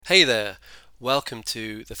Hey there, welcome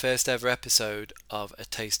to the first ever episode of A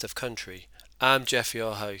Taste of Country. I'm Jeff,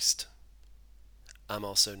 your host. I'm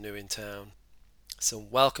also new in town, so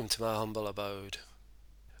welcome to my humble abode.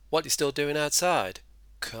 What you still doing outside?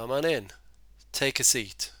 Come on in, take a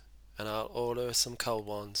seat, and I'll order some cold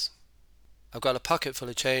ones. I've got a pocket full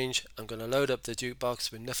of change. I'm going to load up the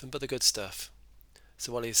jukebox with nothing but the good stuff.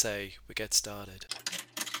 So what do you say we get started?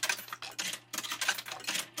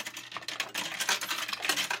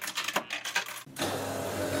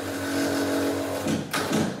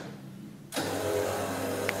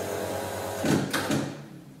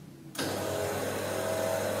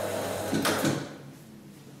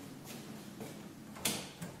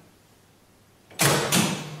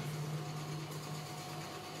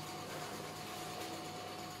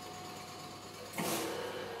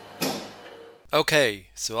 Okay,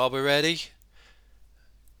 so are we ready?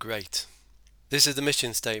 Great. This is the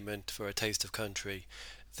mission statement for A Taste of Country.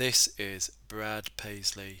 This is Brad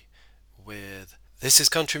Paisley with This is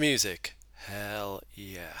Country Music. Hell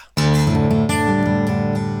yeah.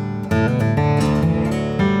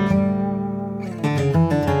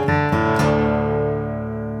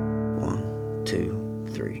 One, two,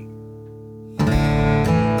 three.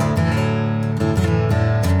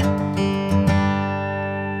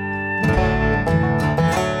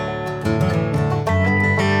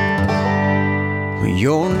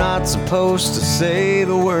 You're not supposed to say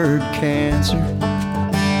the word cancer in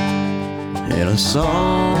a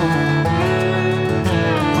song,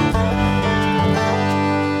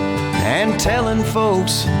 and telling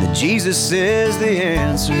folks that Jesus is the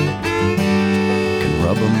answer can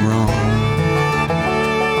rub them wrong.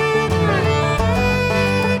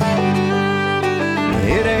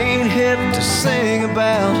 It ain't hip to sing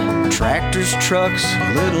about tractors, trucks,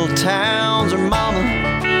 little towns, or mama.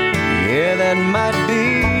 Yeah, that might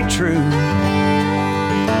be true,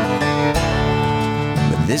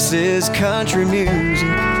 but this is country music,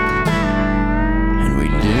 and we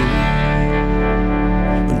do.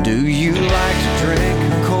 Do you like to drink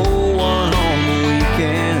a cold one on the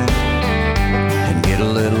weekend and get a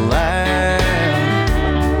little loud?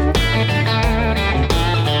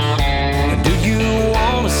 Or do you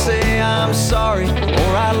want to say I'm sorry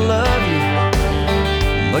or I love you,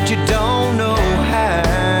 but you don't know how?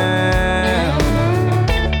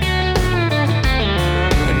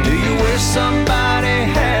 Somebody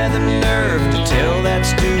had the nerve to tell that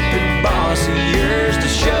stupid boss of yours to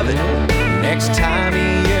shove it next time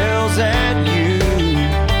he yells at you.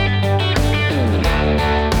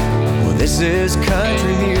 Well, this is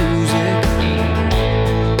country music,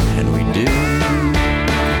 and we do.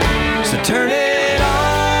 So turn it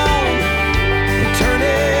on, and turn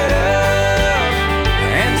it up,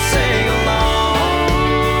 and sing along.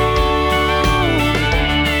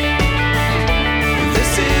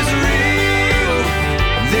 This is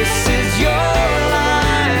This is your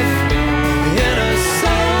life in a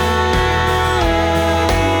song.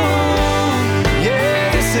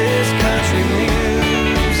 Yeah, this is country music.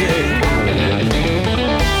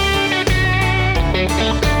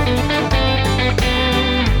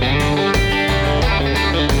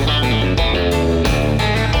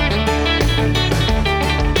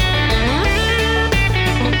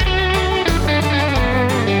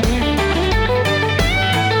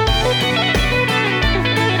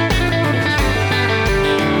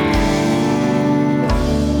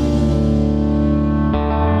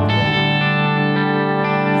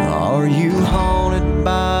 Are you haunted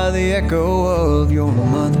by the echo of your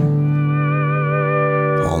mother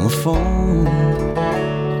on the phone,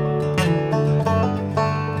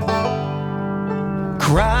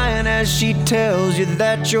 crying as she tells you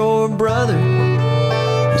that your brother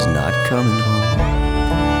is not coming home?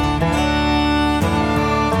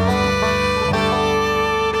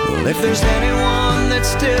 Well, if there's anyone that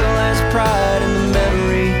still has pride in the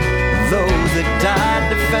memory of those that died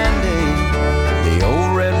defending the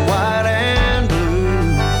old red, white, and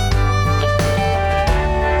blue,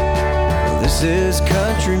 well, this is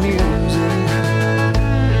country music,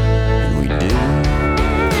 and we do.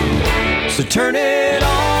 So turn it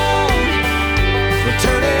on, or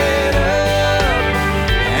turn it up,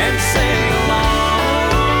 and sing along.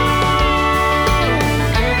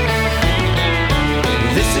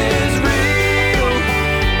 This is real,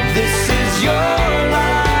 this is your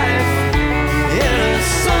life in a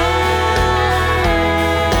song.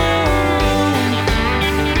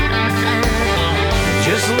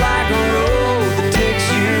 Just like a road that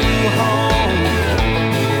takes you home.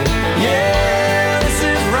 Yeah, this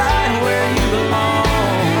is right where you belong.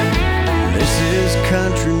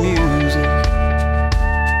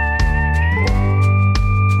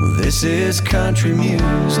 This is country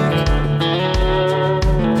music.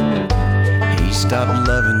 He stopped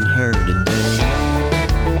loving her today.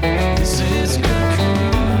 This is country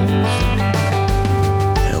music.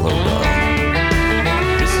 Hello, darling.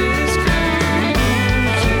 This is country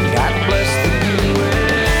music. God bless the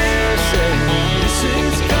USA. This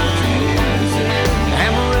is country music.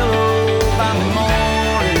 Amarillo by the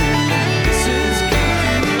morning. This is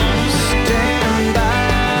country music. Stand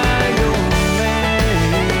by your man.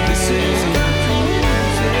 This is country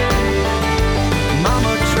music.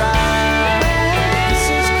 Mama tried. This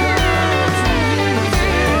is country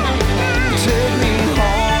music. Take me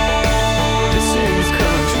home. This is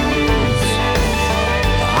country music.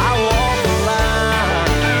 I walk the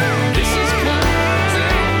line. This is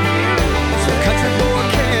country music. Country boy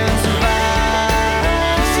can survive.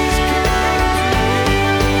 This is country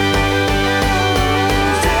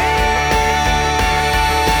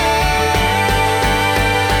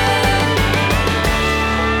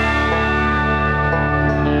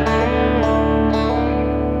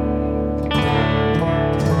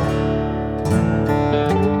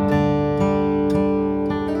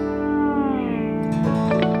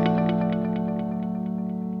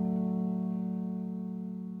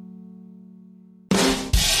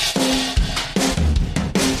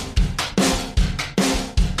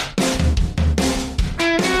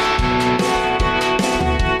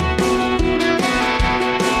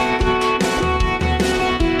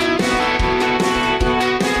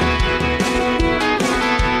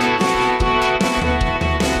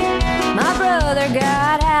My brother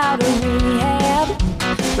got out of rehab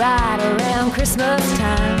right around Christmas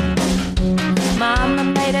time. Mama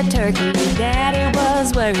made a turkey, Daddy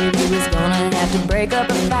was worried he was gonna have to break up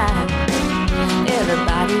a fight.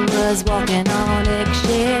 Everybody was walking on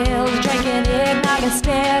eggshells, drinking eggnog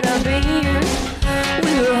instead of beer.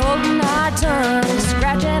 We were holding our tongues,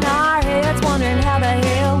 scratching our heads, wondering how the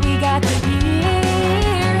hell we got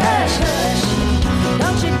here. Hush, hush,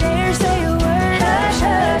 don't you dare say a word. Hush,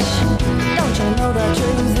 hush, don't you know the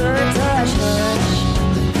truth hurts. Hush, hush,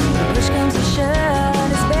 when push comes to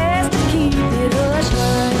shove, it's best to keep it hush,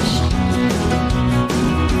 hush.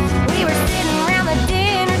 We were sitting around the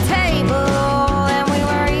dinner table and we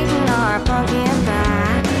were eating our pumpkin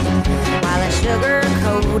pie, while a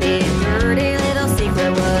sugar-coated dirty little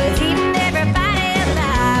secret was eating everybody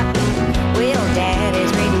alive. Well,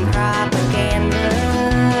 Daddy's reading propaganda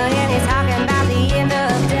and he's talking about the end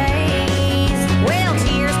of days. Well,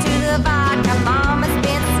 cheers to the vodka Mama's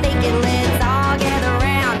been sneaking. Let's all gather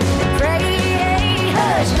round and pray.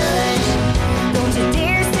 Hush, hush, don't you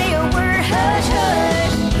dare say a word. Hush,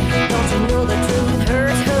 hush, don't you know the truth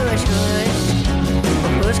hurts. Hush, hush,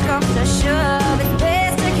 when push comes to shove, it's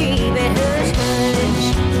best to keep it hush, hush.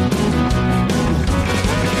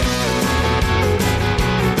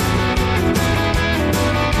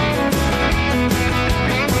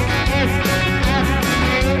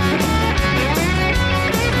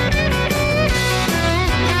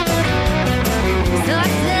 So I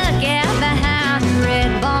stuck out behind the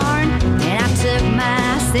red barn and I took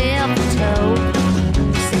myself a tow.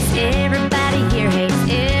 Since everybody here hates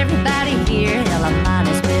everybody here, hell, I might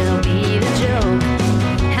as well be the joke.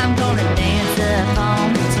 I'm gonna dance up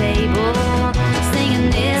on the table, singing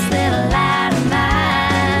this little light of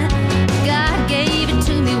mine. God gave it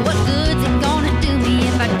to me, what good's it gonna do me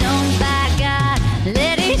if I don't by God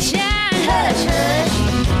let it shine? Hush, hush,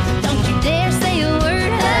 don't you dare say a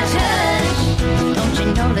word. Hush, hush, don't you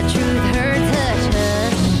know the truth hurts. Hush,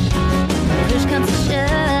 hush, when push comes to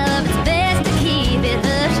shove, it's best to keep it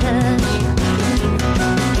hush, hush.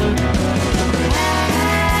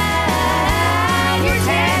 Hide your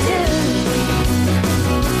tattoos,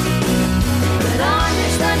 put on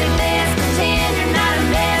your Sunday best, pretend you're not a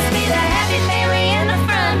mess, be the happy family in the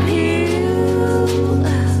front pew.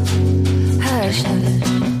 Hush, hush,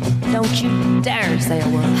 don't you dare say a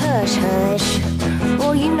word. Hush, hush,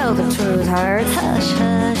 well, you know the truth hurts. Hush,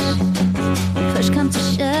 hush, when push comes to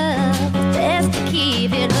shove, it's best to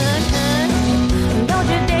keep it hush, hush. Don't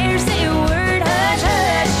you dare say a word. Hush,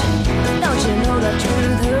 hush, don't you know the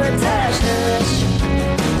truth hurts. Hush, hush,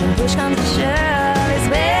 when push comes to shove, it's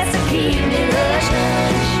best to keep it hush,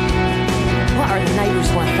 hush. What are the neighbors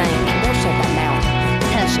gonna think? They'll shut that mouth.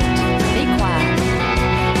 Hush it, be quiet.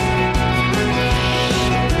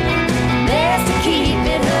 Best to keep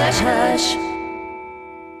it hush, hush.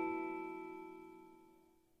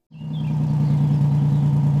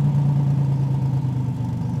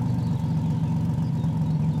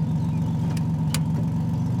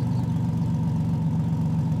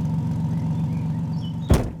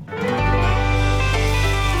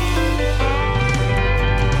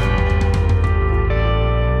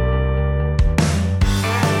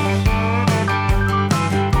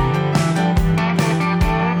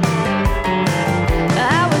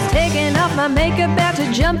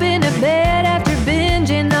 jump into bed after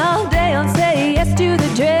binging all day on Say Yes to the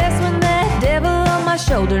Dress when that devil on my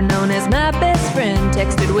shoulder, known as my best friend,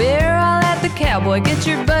 texted, "We're all at the Cowboy, get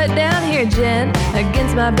your butt down here, Jen."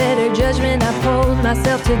 Against my better judgment, I pulled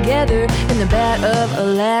myself together in the bat of a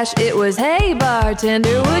lash. It was, "Hey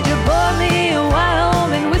bartender, would you pour me a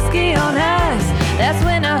Wyoming whiskey on ice?" That's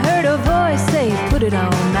when I heard a voice say, "Put it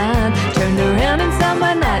on mine." Turned around and saw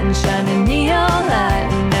my knight in shining neon light,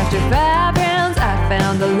 and after 5 rounds I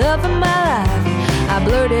found the love of my life. I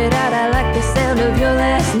blurted out, "I like the sound of your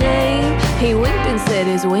last name." He winked and said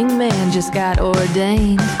his wingman just got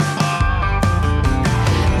ordained.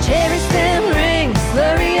 Cherry stem ring,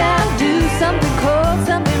 slurry I'll do something cold,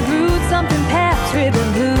 something rude, something Pabst ribbon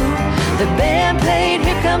blue. The band played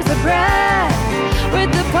Here Comes the Bride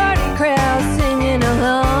with the party crowd singing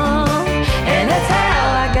along, and that's how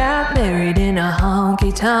I got married in a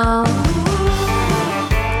honky-tonk.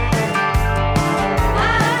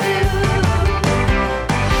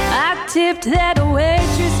 I tipped that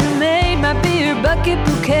waitress who made my beer bucket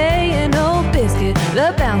bouquet an old biscuit, the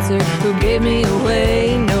bouncer who gave me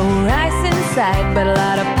away. No rice in sight, but a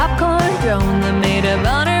lot of popcorn thrown. The maid of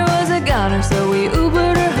honor was a goner, so we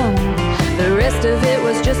Ubered her home. The rest of it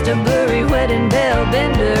was just a blurry wedding bell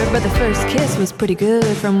bender, but the first kiss was pretty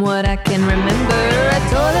good from what I can remember. A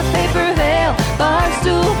toilet paper veil, bar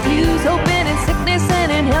stool pews, hoping in sickness and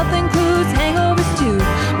in health includes hangovers too.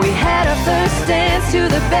 We had our first dance to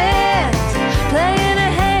the band, playing a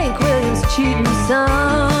Hank Williams cheating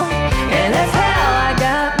song, and that's how I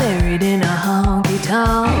got married in a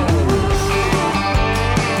honky-tonk.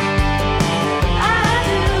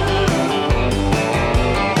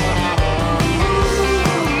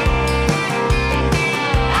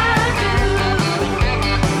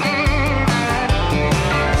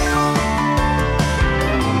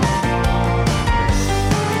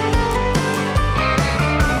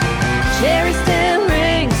 Cherry stem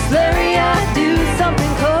ring, slurry I do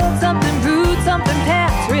something cold, something rude, something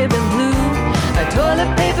Pabst ribbon blue. A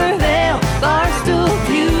toilet paper veil, bar stool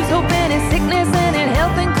pews, hoping in sickness and in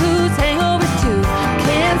health includes hangovers too.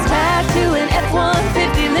 Cans tied to an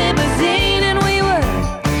F-150 limousine, and we were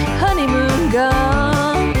honeymoon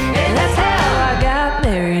gone. And that's how I got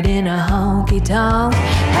married in a honky-tonk.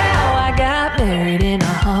 How I got married in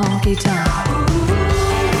a honky-tonk.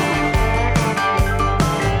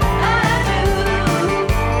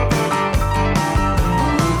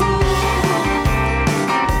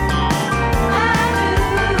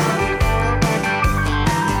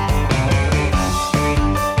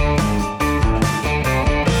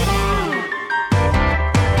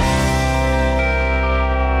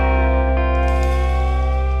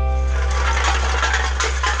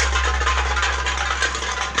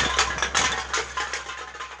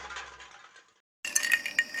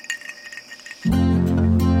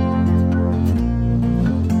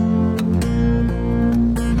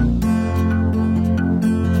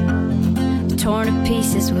 Torn to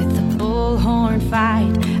pieces with a bullhorn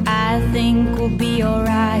fight. I think we'll be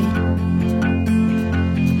alright.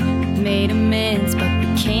 Made amends, but we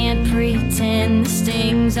can't pretend the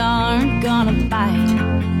stings aren't gonna bite.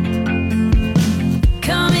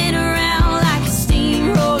 Coming around like a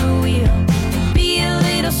steamroller wheel. Be a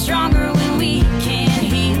little stronger when we can't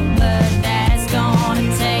heal, but that's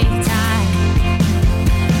gonna take time.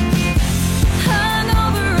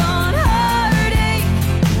 Hungover on heartache,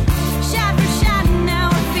 shot for shot, and now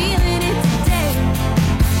we're feeling it today.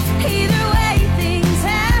 Either way, things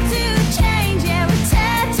have to change. Yeah, we're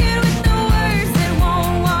tattooed with the words that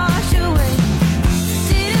won't wash away.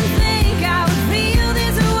 Didn't think I would feel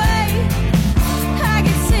this way.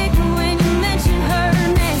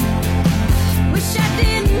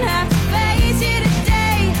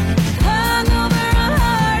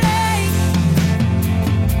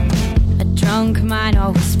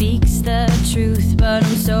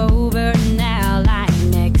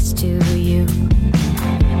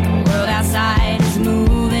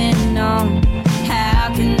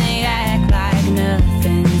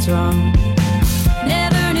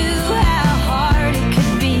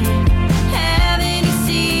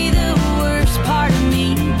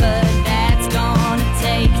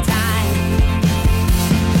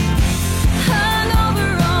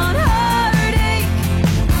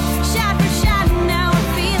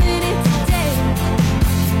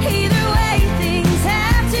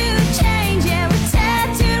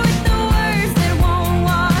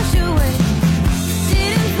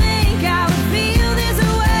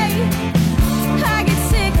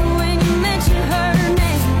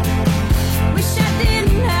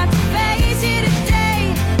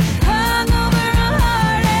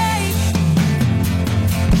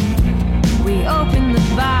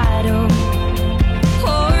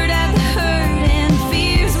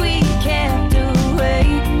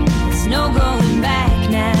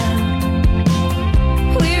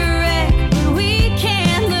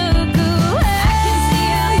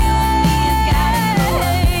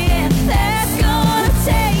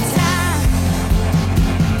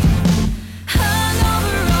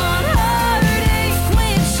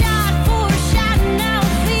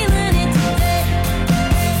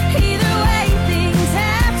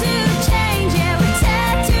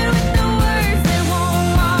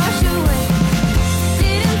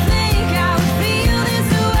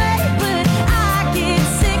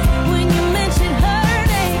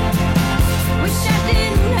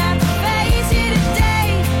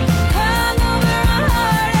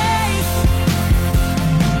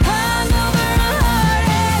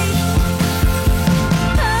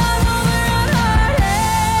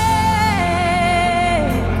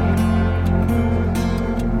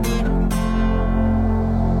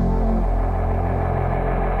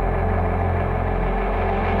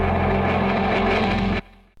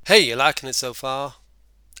 Hey, you liking it so far?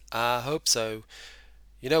 I hope so.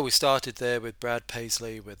 You know, we started there with Brad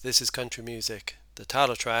Paisley with This Is Country Music, the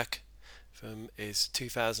title track from his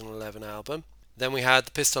 2011 album. Then we had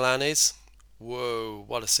the Pistol Annies, whoa,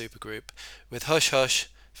 what a supergroup, with Hush Hush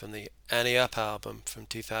from the Annie Up album from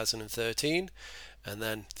 2013. And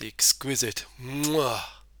then the exquisite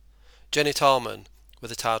Jenny Tolman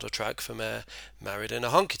with a title track from her Married in a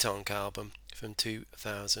Honky Tonk album from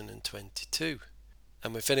 2022.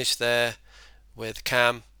 And we finished there with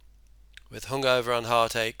Cam with Hungover on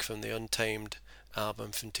Heartache from the Untamed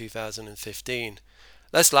album from 2015.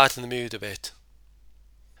 Let's lighten the mood a bit.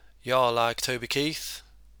 Y'all like Toby Keith?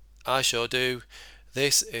 I sure do.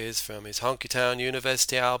 This is from his Honky Town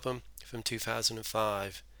University album from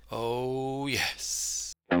 2005. Oh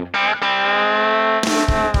yes.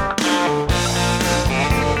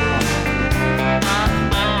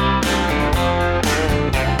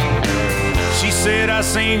 She said, I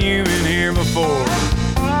seen you in here before.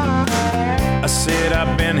 I said,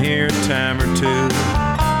 I've been here a time or two.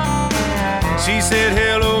 She said,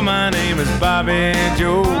 hello, my name is Bobby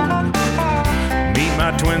Joe. Meet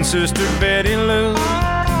my twin sister Betty Lou.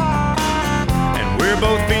 And we're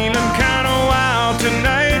both feeling kind of wild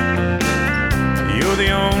tonight. You're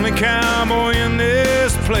the only cowboy in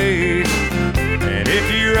this place. And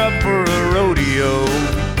if you're up for a rodeo,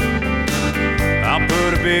 I'll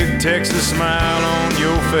put a big Texas smile on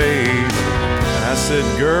your face. I said,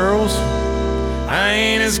 girls, I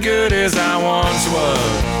ain't as good as I once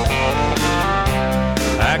was.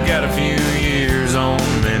 I got a few years on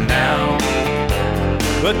me now.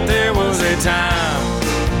 But there was a time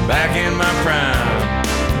back in my prime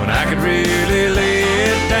when I could really lay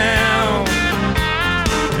it down.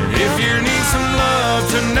 And if you need some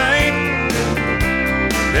love tonight,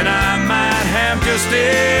 then I might have just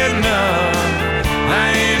enough.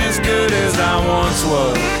 I ain't as good as I once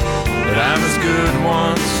was, but I'm as good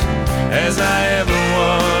once as I ever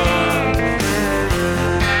was.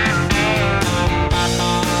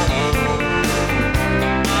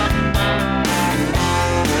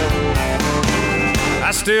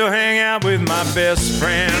 I still hang out with my best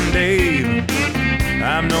friend Dave.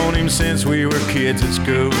 I've known him since we were kids at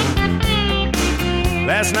school.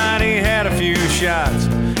 Last night he had a few shots,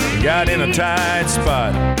 got in a tight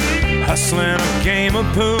spot, hustling a game of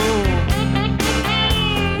pool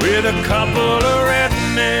with a couple of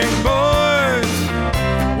redneck boys,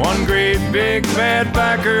 one great big bad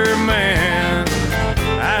biker man.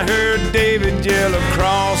 I heard David yell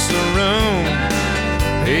across the room,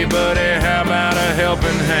 hey buddy, how about a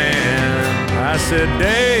helping hand? I said,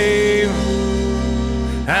 Dave,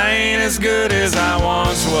 I ain't as good as I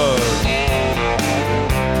once was.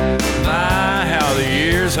 My, how the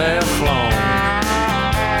years have flown.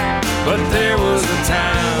 But there was a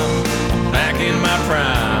time back in my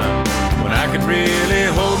prime when I could really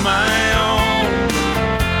hold my own.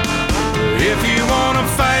 If you wanna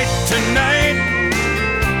fight tonight,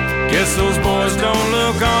 guess those boys don't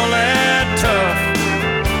look all that tough.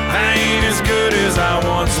 I ain't as good as I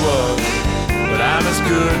once was, but I'm as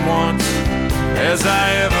good once as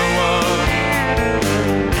I ever was.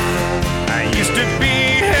 I used to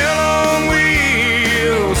be hell on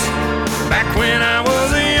wheels back when I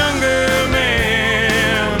was a younger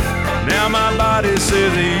man. Now my body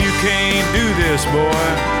says that you can't do this, boy,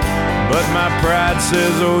 but my pride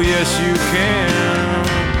says, oh yes you can.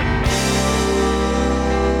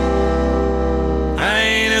 I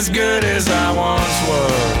ain't as good as I once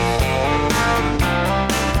was.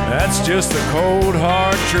 That's just the cold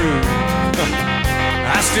hard truth.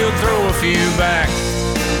 I still throw a few back,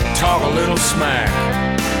 talk a little smack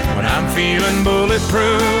when I'm feeling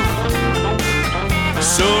bulletproof.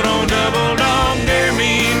 So don't double dog dare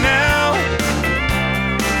me now,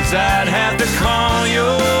 'cause I'd have to call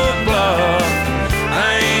your bluff.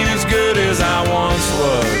 I ain't as good as I once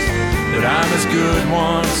was, but I'm as good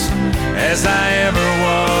once as I ever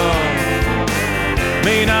was.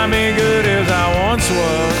 May not be good as I once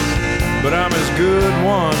was, but I'm as good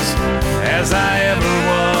once as I ever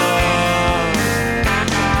was.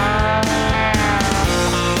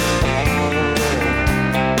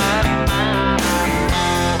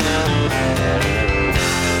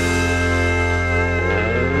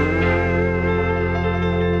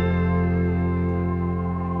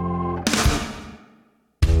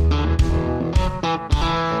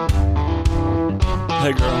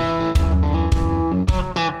 Hey girl.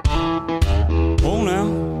 Oh now.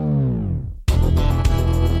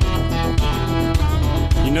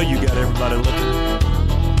 You know you got everybody looking.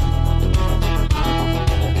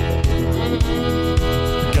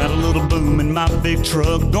 Got a little boom in my big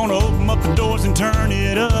truck. Gonna open up the doors and turn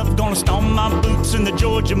it up. Gonna stomp my boots in the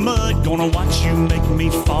Georgia mud. Gonna watch you make me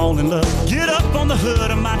fall in love. Get up on the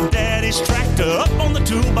hood of my daddy's tractor. Up on the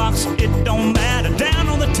toolbox, it don't matter. Down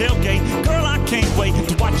on the tailgate, girl, I can't wait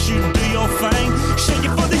to watch you do your thing. Shake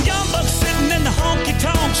it for the young bucks sitting in the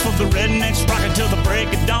honky-tonks. For the rednecks rocking till the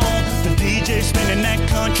break of dawn. The DJ spinning that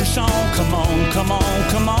country song. Come on, come on,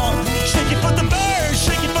 come on. Shake it for the birds,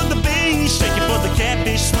 shake it for the bees. Shake it for the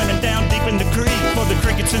catfish swimming down deep in the creek. For the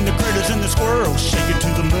crickets and the critters and the squirrels. Shake it to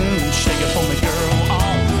the moon, shake it for me, girl.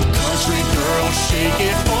 Oh, country girl, shake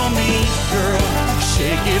it for me, girl.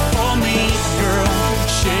 Shake it for me, girl.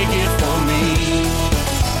 Shake it for me.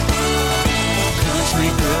 Country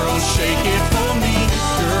girl, shake it for me,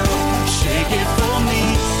 girl. Shake it for me,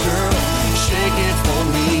 girl. Shake it for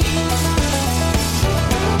me.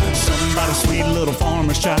 Somebody sweet little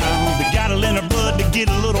farmer's child that got it in her blood to get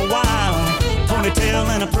a little wild. Ponytail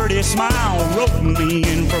and a pretty smile roping me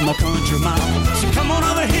in from a country mile. So come on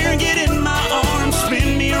over here and get in my arms.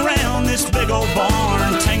 Spin me around this big old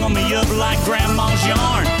barn. Tangle me up like grandma's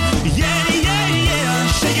yarn. Yeah, yeah, yeah.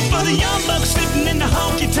 Shake it for the young bucks sitting in the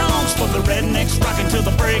honky-tonks. For the rednecks rocking till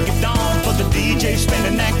the break of dawn. For the DJ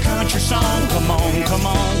spinning that country song. Come on, come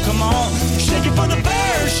on, come on. Shake it for the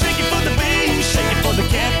birds, shake it for the bees. Shake it for the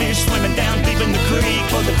catfish swimming down deep in the creek.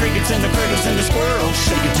 For the crickets and the critters and the squirrels.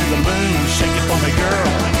 Shake it to the moon, shake it for me,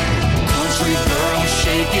 girl. Country girl,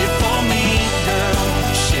 shake it for me, girl.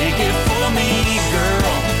 Shake it for me,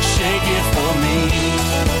 girl. Shake it for me.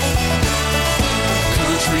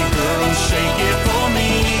 Country girl, shake it for me,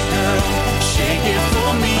 girl. Shake it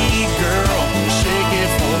for me, girl. Shake it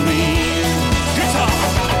for me. Guitar.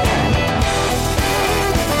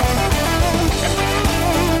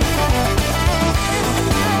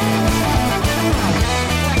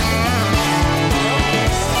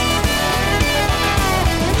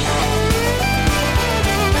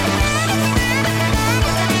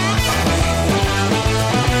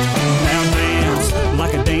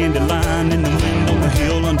 Dandelion in the wind on the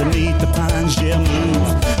hill underneath the pines. Yeah,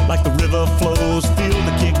 move like the river flows. Feel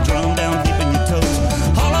the kick drum down deep in your toes.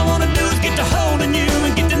 All I wanna do is get to holding you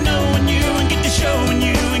and get to knowing you and get to showing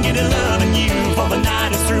you and get to loving you. For the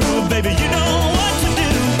night is through, baby, you know what to do.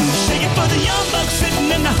 Shake it for the young bucks sitting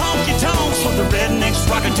in the honky-tonks. For the rednecks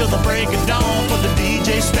rocking till the break of dawn. For the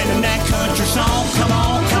DJ spinning that country song. Come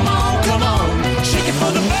on, come on, come on. Shake it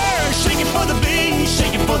for the birds, shake it for the bees.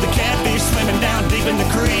 Shake it for the catfish swimming down deep in the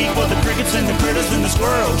creek. For the crickets and the critters and the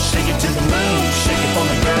squirrels. Shake it to the moon, shake it for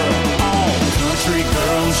me, girl. Oh, country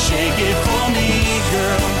girl, shake it for me,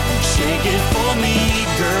 girl. Shake it for me,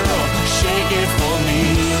 girl. Shake it for me.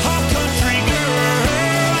 Oh, country girl.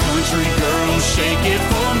 Country girl, shake it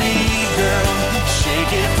for me, girl.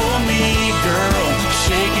 Shake it for me, girl.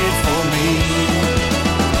 Shake it for me.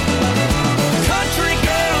 Country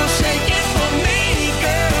girl, shake it for me,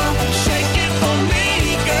 girl. Shake it for me,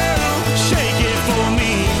 girl. Shake it for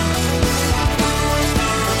me.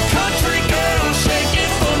 Country girl, shake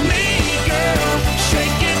it for me, girl.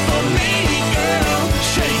 Shake it for me, girl.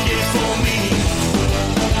 Shake it for me.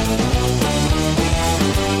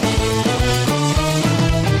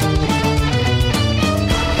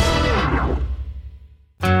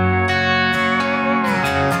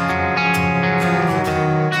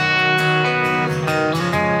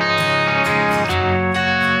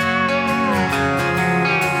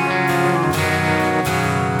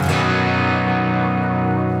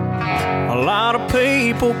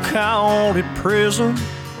 People called it prison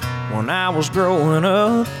when I was growing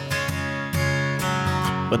up,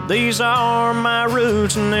 but these are my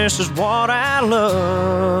roots and this is what I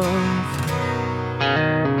love.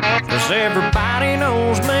 'Cause everybody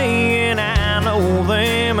knows me and I know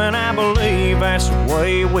them, and I believe that's the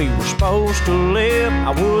way we were supposed to live.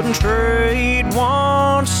 I wouldn't trade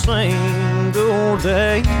one single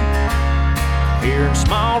day here in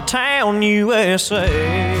small town USA.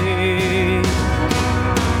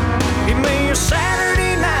 Give me a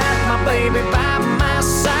Saturday night, my baby by my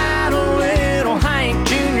side, a little Hank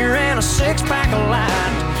Jr. and a six-pack of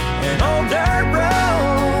light, an old dirt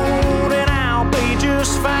road, and I'll be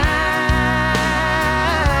just fine.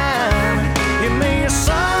 Give me a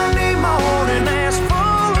Sunday morning that's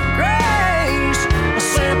full of grace, a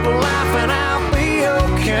simple life, and I'll be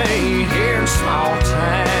okay here in small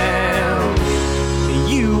town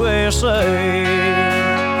USA.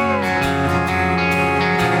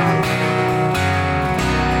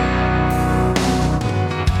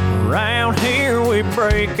 Around here we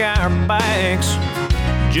break our backs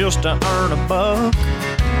just to earn a buck.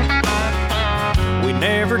 We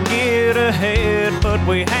never get ahead, but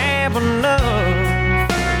we have enough.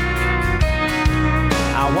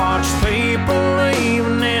 I watch people leave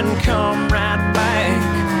and then come right back.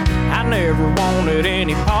 I never wanted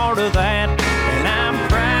any part of that, and I'm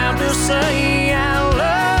proud to say I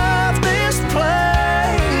love this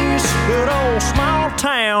place. Good old small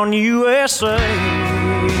town USA.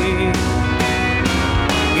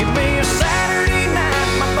 Give me a Saturday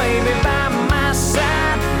night, my baby by my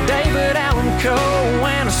side, David Allen Coe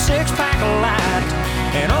and a six-pack of light,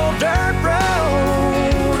 an old dirt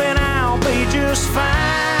road, and I'll be just fine.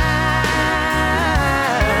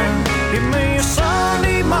 Give me a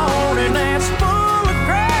Sunday morning that's full of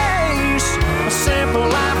grace, a simple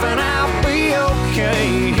life, and I'll be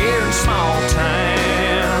okay here in small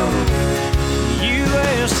town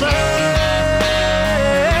USA.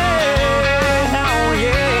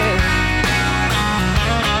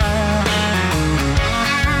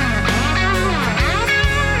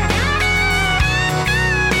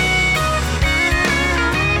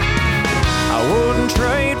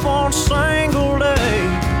 Trade one single day.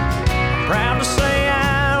 Proud to say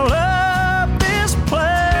I love this place.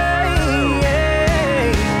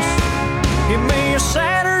 Give me a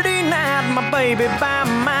Saturday night, my baby by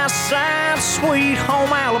my side, sweet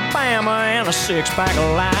home Alabama and a six-pack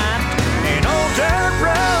of light, an old dirt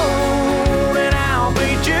road, and I'll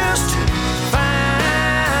be just fine.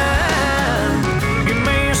 Give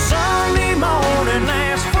me a Sunday morning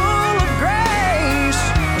that's full of grace,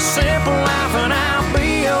 a simple life, and I'll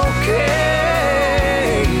be okay.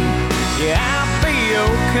 Yeah, I'll be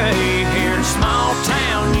okay here in small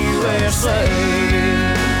town USA.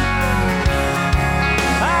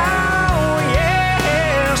 Oh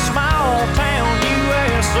yeah, small town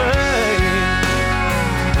USA.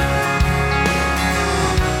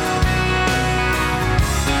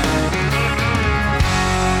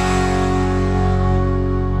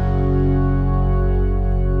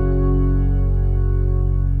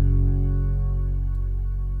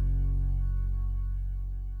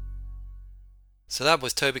 So that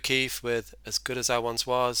was Toby Keith with As Good As I Once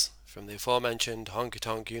Was from the aforementioned Honky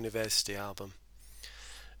Tonk University album.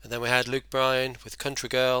 And then we had Luke Bryan with Country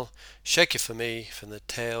Girl, Shake It For Me from the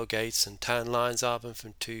Tailgates and Tan Lines album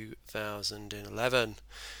from 2011.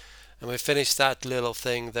 And we finished that little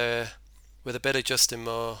thing there with a bit of Justin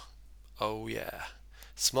Moore. Oh yeah,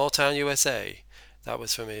 Small Town USA. That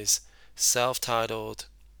was from his self-titled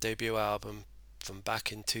debut album from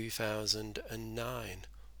back in 2009.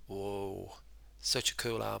 Whoa. Such a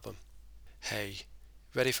cool album. Hey,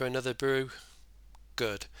 ready for another brew?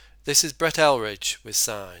 Good. This is Brett Elderidge with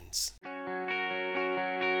Signs.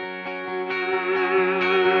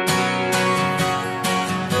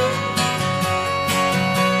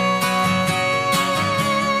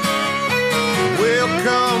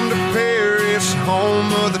 Welcome to Paris,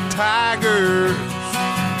 home of the Tigers.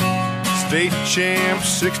 State champ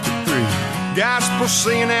 63. Gospel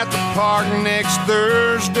singing at the park next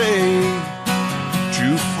Thursday.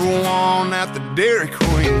 2 for 1 at the Dairy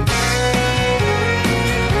Queen.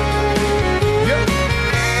 Yep.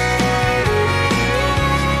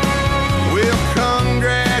 Well,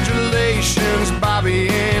 congratulations, Bobby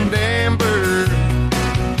and Amber.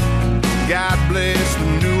 God bless the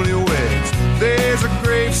newlyweds. There's a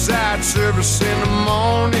graveside service in the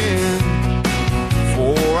morning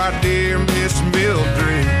for our dear Miss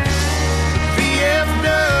Mildred. The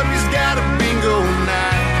VFW's got a bingo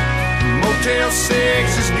night. Motel 6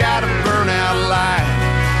 has got a burnout light.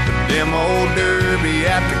 The demo derby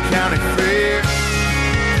at the county fair.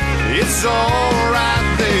 It's all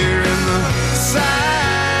right there, and the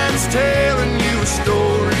signs telling you a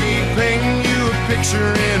story, painting you a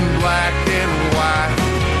picture in black and white.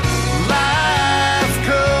 Life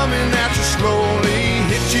coming at you slowly,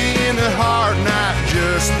 hit you in the heart, not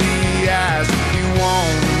just the eyes. If you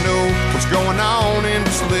want to know what's going on in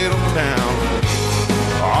this little town,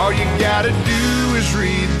 all you gotta do is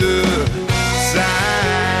read the signs.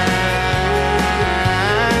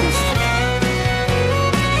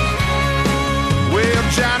 Well,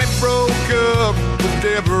 Johnny broke up with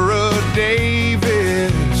Deborah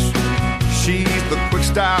Davis. She's the quick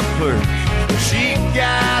stop clerk. She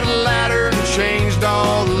got a ladder and changed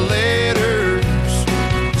all the letters.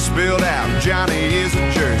 Spilled out Johnny is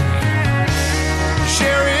a jerk.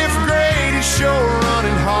 Sheriff Grady's sure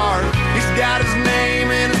running hard. He's got his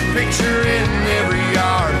name and his picture in every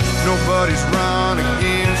yard. Nobody's run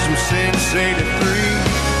against him since '83.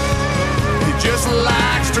 He just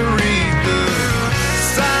likes to read the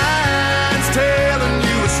signs, telling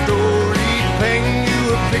you a story, painting you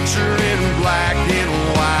a picture in black and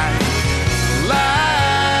white.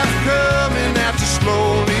 Life coming at you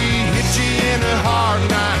slowly, hit you in the heart,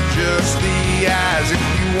 not just the eyes. If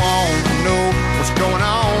you want to know what's going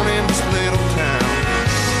on in this little town,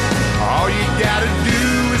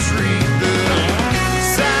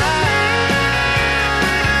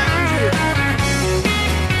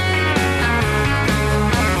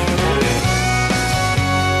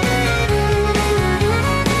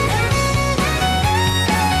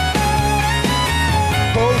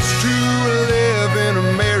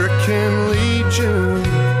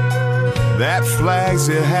 flags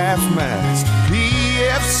at half-mast.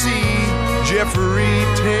 PFC, Jeffrey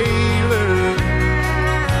Taylor,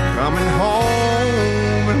 coming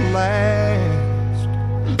home at last.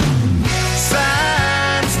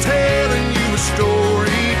 Signs telling you a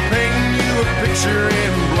story, painting you a picture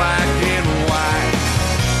in black and white.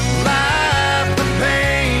 Life, the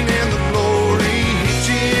pain and the glory, hit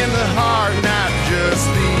you in the heart, not just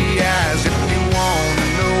the eyes. If you want to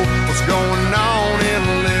know what's going on in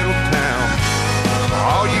a little town,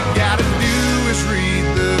 all you gotta do is read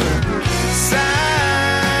the signs.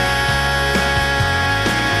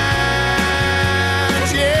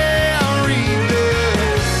 Yeah, read the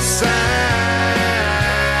signs.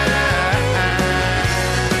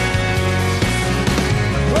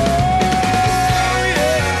 Oh,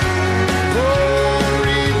 yeah. Oh,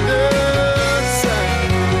 read the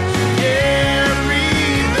signs. Yeah,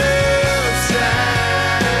 read the signs.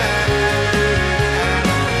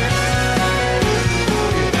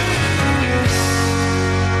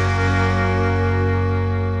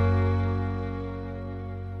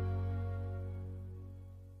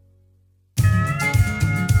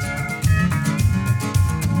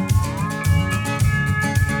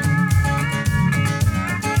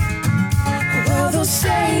 Well, they'll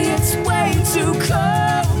say it's way too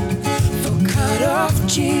cold for cut-off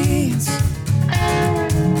jeans,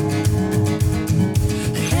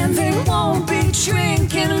 and they won't be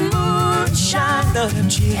drinking moonshine or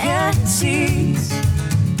GNTs.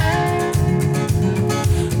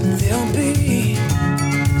 They'll be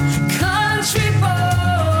country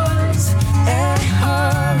boys at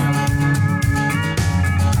home,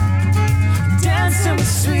 dancing with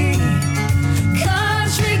sweet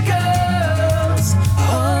country girls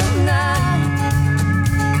all night.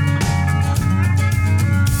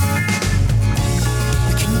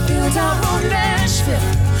 We can build our own Nashville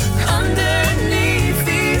underneath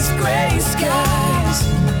these gray skies.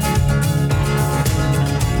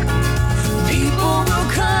 People will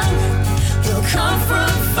come, they'll come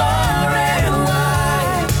from far and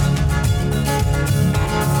wide.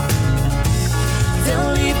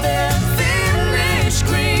 They'll leave their village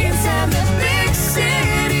greens and their big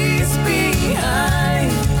cities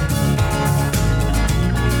behind.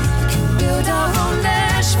 We can build our own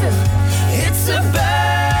Nashville, it's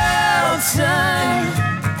about time.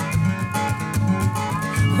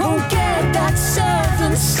 Won't get that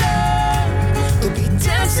southern sun, we'll be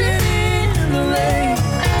dancing in the rain.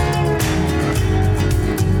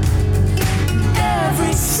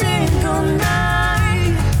 Every single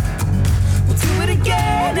night, we'll do it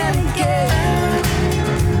again and again.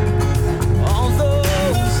 All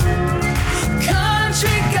those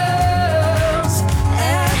country girls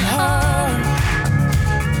at home,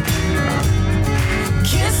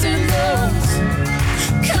 kissing those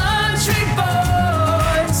country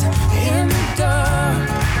boys in the dark.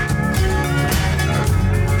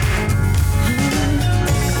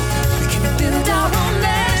 We can build our own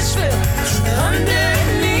Nashville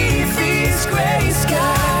underneath these gray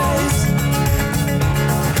skies.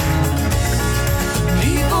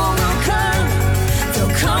 People will come,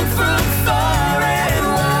 they'll come from far and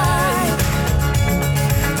wide.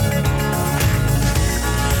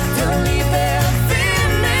 They'll leave their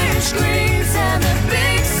village greens and their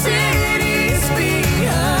big cities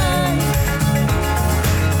behind.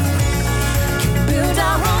 Can build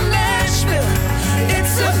our own Nashville,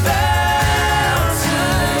 it's about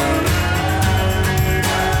time.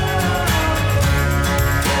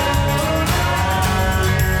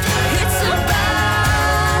 It's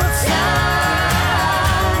about time.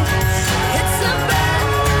 It's about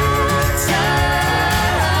time.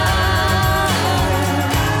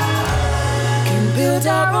 Can build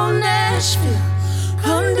our own Nashville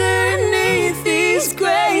underneath these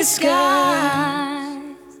gray skies.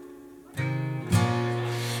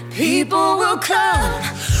 People will come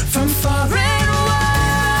from far and wide.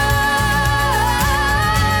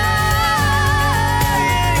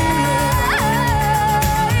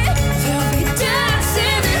 They'll be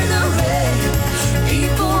dancing in the rain.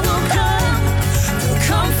 People will come, they'll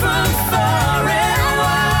come from far and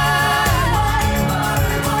wide.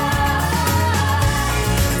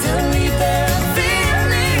 They'll leave their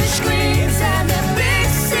village greens and their big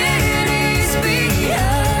cities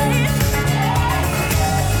behind.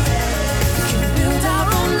 We can build our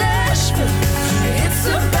own Nashville, it's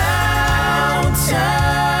about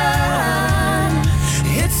time.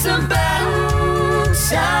 It's about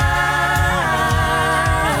time.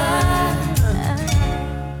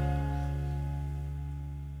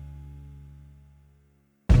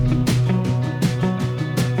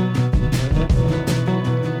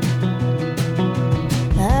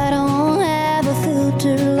 I don't have a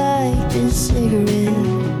filter like this cigarette.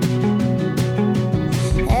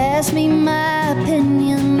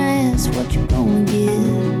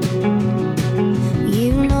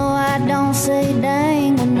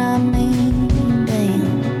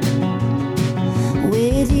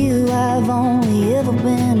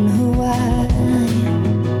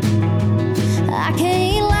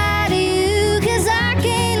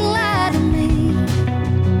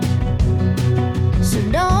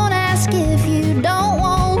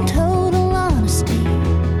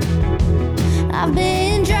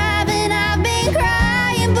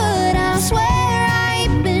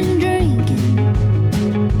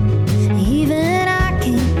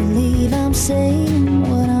 I'm saying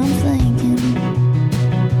what I'm thinking.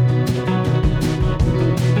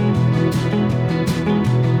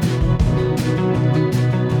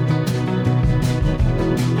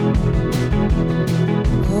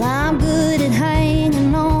 Well, I'm good at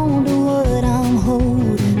hanging on to what I'm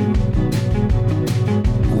holding.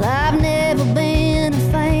 Well, I've never been a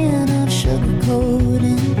fan of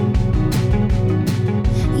sugarcoating.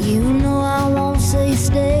 You know I won't say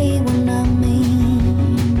stay when I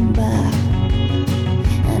mean bye.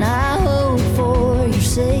 And I hope for your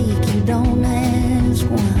sake you don't ask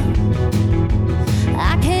why.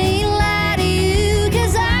 I can't lie to you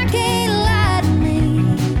 'cause I can't lie to me.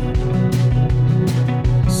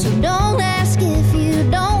 So don't ask if you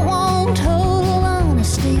don't want total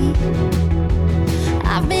honesty.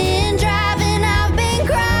 I've been driving, I've been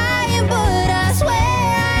crying, but I swear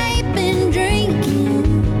I ain't been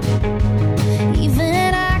drinking.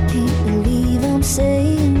 Even I can't believe I'm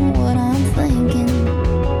saying what I'm thinking.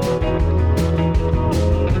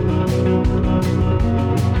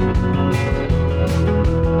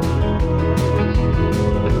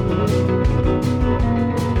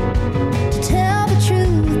 To tell the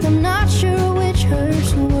truth, I'm not sure which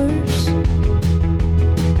hurts the worst.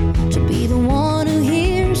 To be the one who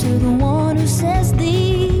hears or the one who says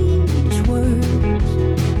these words.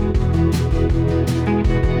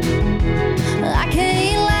 I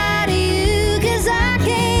can't lie to you 'cause I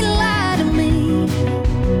can't lie to me.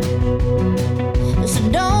 So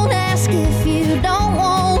don't ask if you don't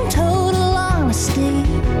want total honesty.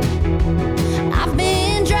 I've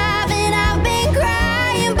been driving, I've been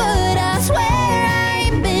crying, but I swear I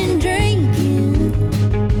ain't been drinking.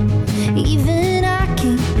 Even I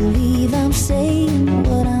can't believe I'm saying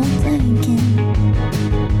what I'm thinking.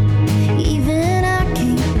 Even I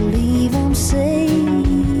can't believe I'm saying.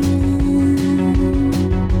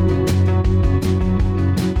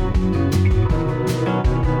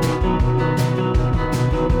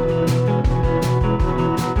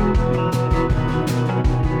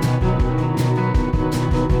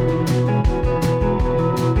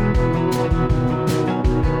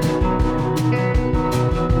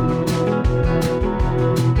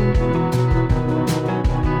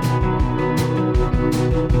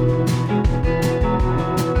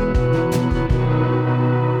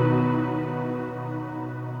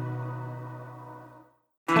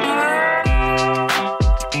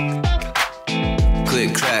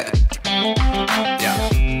 Click, crack. Yeah.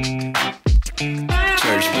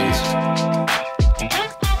 Church blues.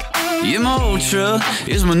 Yeah, my old truck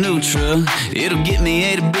is my new truck. It'll get me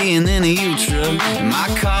A to B and then a U truck. And my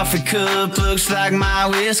coffee cup looks like my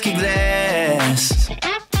whiskey glass.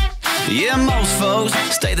 Yeah, most folks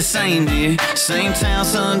stay the same here. Same town,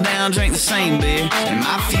 sundown, drink the same beer. And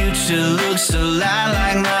my future looks a lot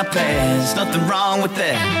like my past. Nothing wrong with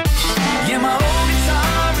that. Yeah, my old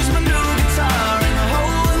guitar is my new guitar. And the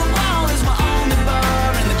hole in the wall is my only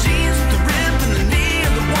bar. And the jeans with the rip and the knee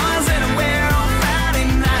are the ones that I wear on Friday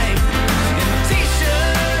night. And my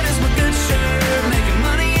t-shirt is my good shirt. Making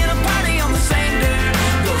money in a party on the same dirt.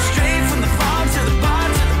 Go straight from the farm to the bar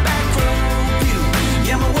to the back row pew.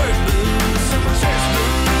 Yeah, my work boots and my church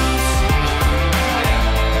boots.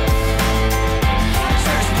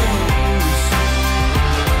 Church boots.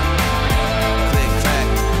 Click, crack.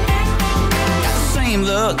 Got the same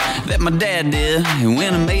look that my dad did. And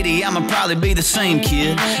when I'm 80, I'ma probably be the same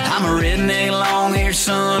kid. I'm a redneck, long-haired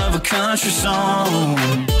son of a country song.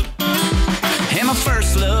 And my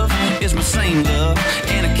first love is my same love.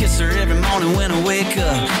 And I kiss her every morning when I wake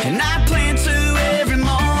up. And I plan to every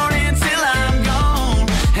morning till I'm gone.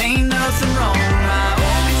 Ain't nothing wrong. My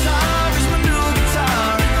old guitar is my new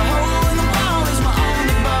guitar. And the hole in the wall is my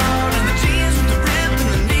only bar. And the jeans with the rip and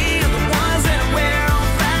the knee are the ones that I wear on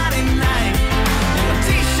Friday night. And my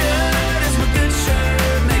t-shirt is my good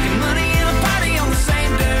shirt. Making money in a party on the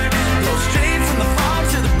same dirt. Go straight from the farm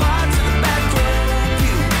to the bar to the back row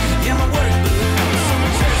pew. Yeah, my work boots and my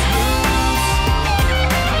church boots.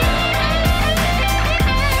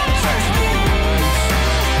 Church boots.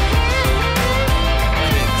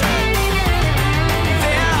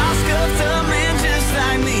 They're all scuffed up men just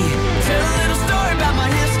like me. Tell a little story about my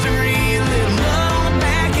history. A little mud on the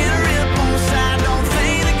back and a rip on the side. Don't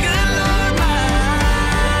think the good Lord minds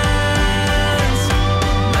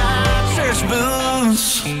my church boots.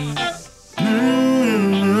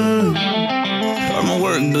 Or my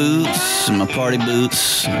work boots and my party boots.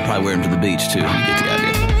 I'll probably wear them to the beach too. You get the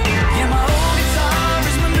idea. Yeah, my old guitar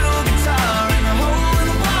is my new guitar. And the hole in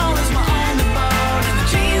the wall is my only bar. And the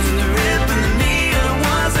jeans and the rip and the knee are the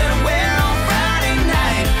ones that I wear on Friday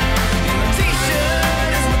night. And my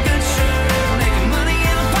t-shirt is my good shirt. Making money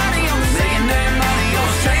in a party on the secondary money. Go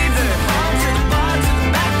straight to the farm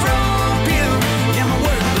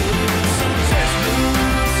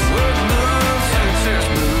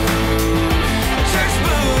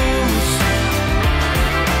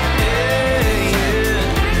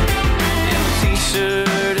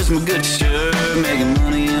my good shirt, making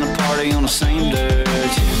money in a party on the same dirt.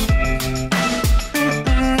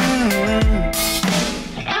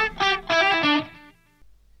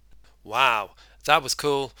 Wow, that was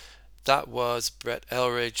cool. That was Brett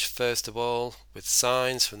Elderidge, first of all, with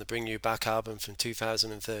Signs from the Bring You Back album from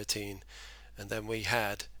 2013. And then we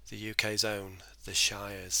had the UK's own, the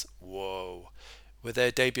Shires, whoa, with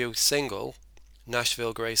their debut single,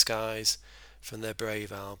 Nashville Grey Skies, from their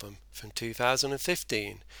Brave album from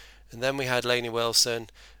 2015. And then we had Lainey Wilson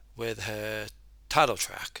with her title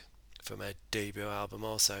track from her debut album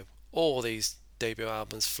also. All these debut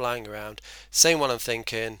albums flying around. Same One I'm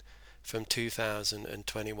Thinking from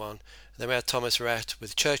 2021. And then we had Thomas Rhett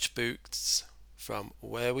with Church Boots from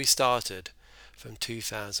Where We Started from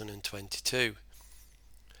 2022.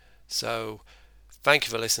 So thank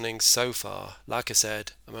you for listening so far. Like I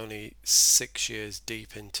said, I'm only 6 years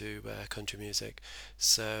deep into country music,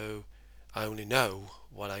 so I only know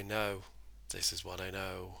what I know. This is what I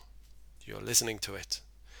know. You're listening to it.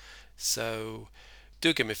 So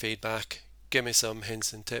do give me feedback, give me some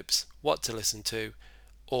hints and tips, what to listen to,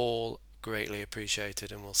 all greatly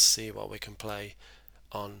appreciated, and we'll see what we can play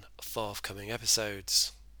on forthcoming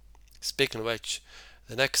episodes. Speaking of which,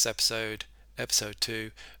 the next episode, episode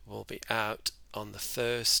 2, will be out on the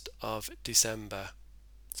 1st of December.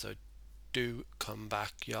 So do come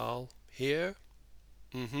back, y'all. Here?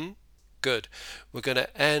 Good. We're going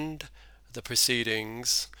to end the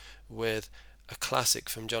proceedings with a classic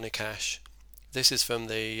from Johnny Cash. This is from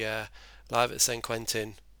the Live at St.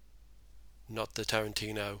 Quentin, not the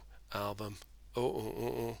Tarantino album.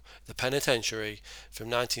 The Penitentiary from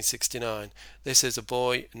 1969. This is A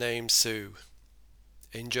Boy Named Sue.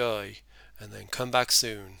 Enjoy, and then come back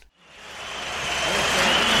soon.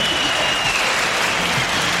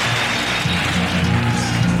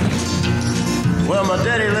 Well, my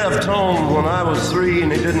daddy left home when I was 3,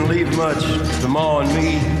 and he didn't leave much to Ma and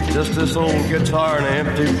me, just this old guitar and an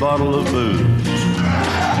empty bottle of booze.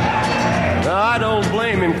 Now, I don't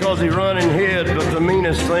blame him because he run and hid, but the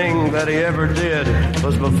meanest thing that he ever did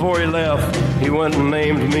was before he left, he went and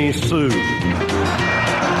named me Sue.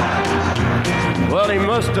 Well, he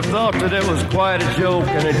must have thought that it was quite a joke,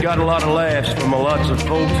 and it got a lot of laughs from lots of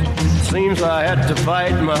folks. Seems I had to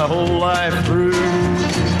fight my whole life through.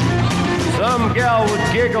 Some gal would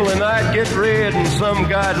giggle and I'd get red, and some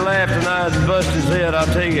guy'd laugh and I'd bust his head. I'll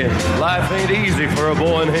tell you, life ain't easy for a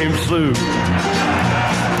boy named Sue.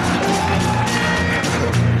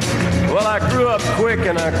 Well, I grew up quick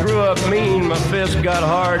and I grew up mean. My fists got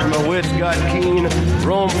hard, my wits got keen.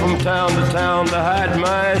 Roamed from town to town to hide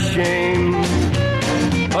my shame.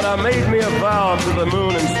 But I made me a vow to the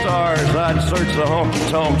moon and stars, I'd search the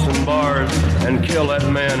honky-tonks and bars and kill that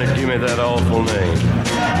man that gave me that awful name.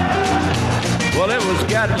 Well, it was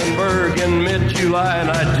Gatlinburg in mid-July, and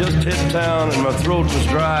I'd just hit town and my throat was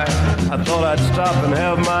dry. I thought I'd stop and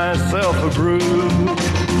have myself a brew.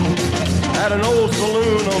 At an old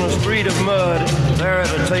saloon on a street of mud, there at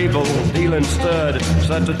a table, dealing stud,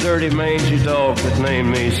 sat the dirty, mangy dog that named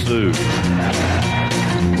me Sue.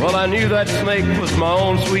 Well, I knew that snake was my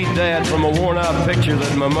own sweet dad from a worn-out picture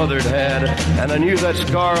that my mother'd had, and I knew that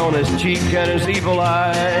scar on his cheek and his evil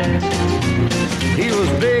eye. He was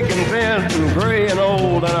big and bent and gray and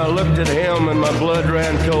old, and I looked at him and my blood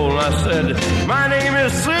ran cold, and I said, "My name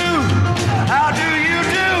is Sue. How do you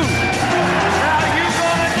do? Now you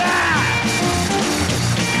gonna die?"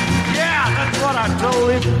 Yeah, that's what I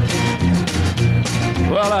told him.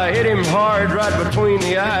 Well, I hit him hard right between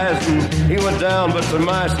the eyes, and he went down, but to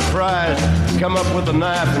my surprise, come up with a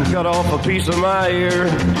knife and cut off a piece of my ear.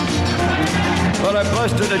 But I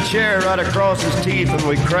busted a chair right across his teeth, and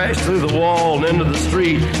we crashed through the wall and into the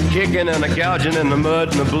street, kicking and a-gouging in the mud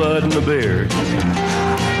and the blood and the beer.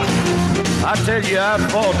 I tell you, I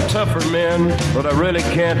fought tougher men, but I really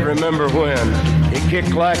can't remember when. He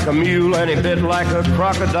kicked like a mule and he bit like a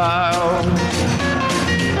crocodile.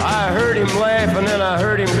 I heard him laugh and then I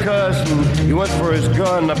heard him cuss, and he went for his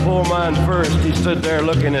gun. I pulled mine first. He stood there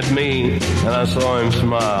looking at me, and I saw him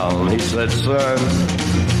smile. And he said, "Son,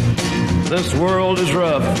 this world is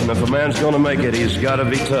rough, and if a man's gonna make it, he's gotta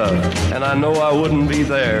be tough. And I know I wouldn't be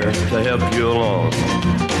there to help you along.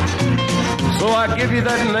 So I give you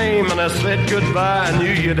that name, and I said goodbye. I knew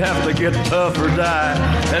you'd have to get tough or die.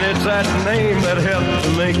 And it's that name that helped to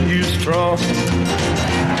make you strong."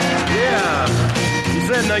 Yeah. He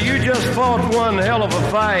said, "Now you just fought one hell of a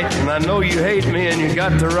fight, and I know you hate me and you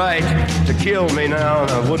got the right to kill me now,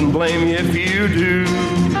 and I wouldn't blame you if you do.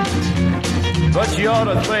 But you ought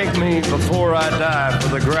to thank me before I die for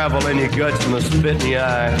the gravel in your guts and the spit in your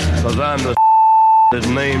eye, 'cause I'm the that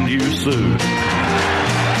named you Sue."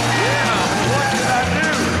 Yeah, what did I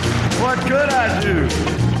do? could I do?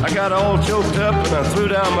 I got all choked up and I threw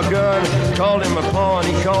down my gun, called him a paw and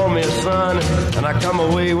he called me a son, and I come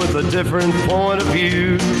away with a different point of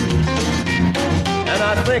view. And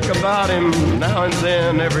I think about him now and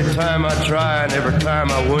then, every time I try and every time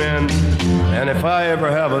I win. And if I ever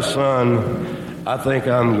have a son, I think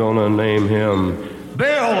I'm gonna name him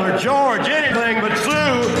Bill or George, anything but Sue.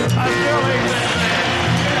 I still ain't that man.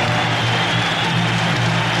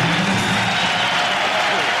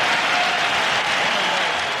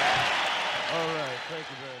 All right, thank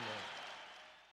you very much.